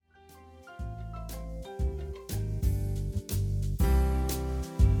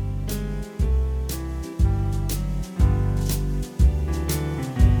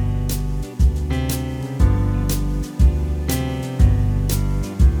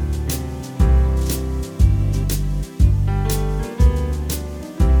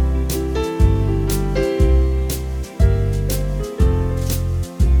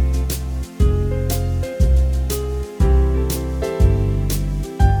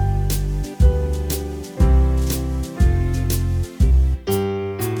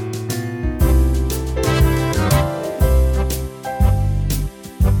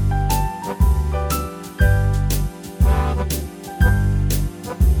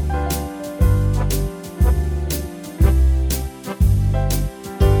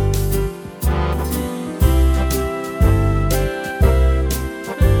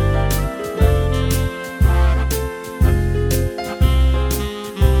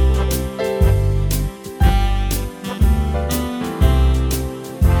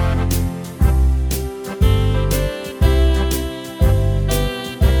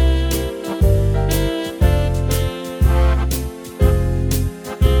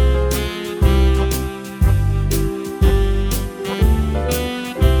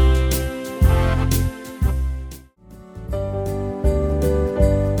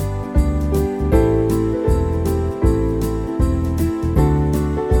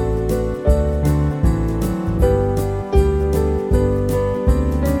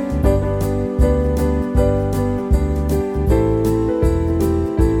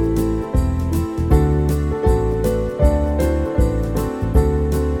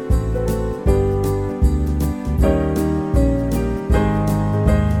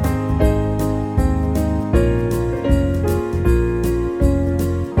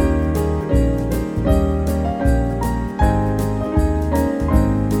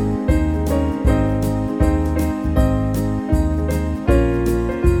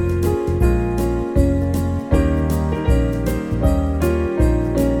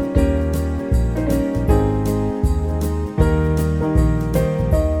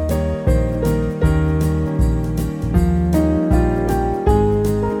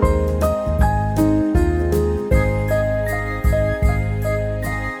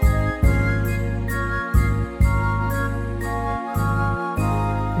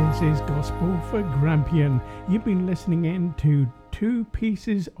This is Gospel for Grampian. You've been listening in to two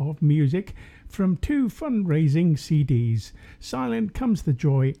pieces of music from two fundraising CDs. Silent Comes the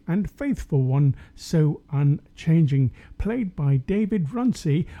Joy and Faithful One, So Unchanging, played by David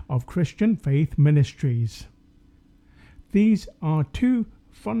Runcie of Christian Faith Ministries. These are two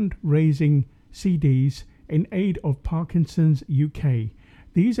fundraising CDs in aid of Parkinson's UK.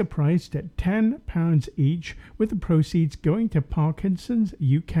 These are priced at £10 each, with the proceeds going to Parkinson's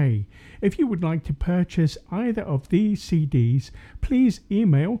UK. If you would like to purchase either of these CDs, please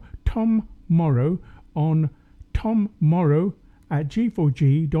email Tom Morrow on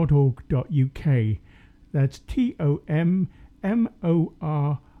tommorrow@g4g.org.uk. That's TOMMORROW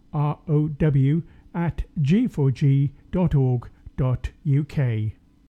at g4g.org.uk.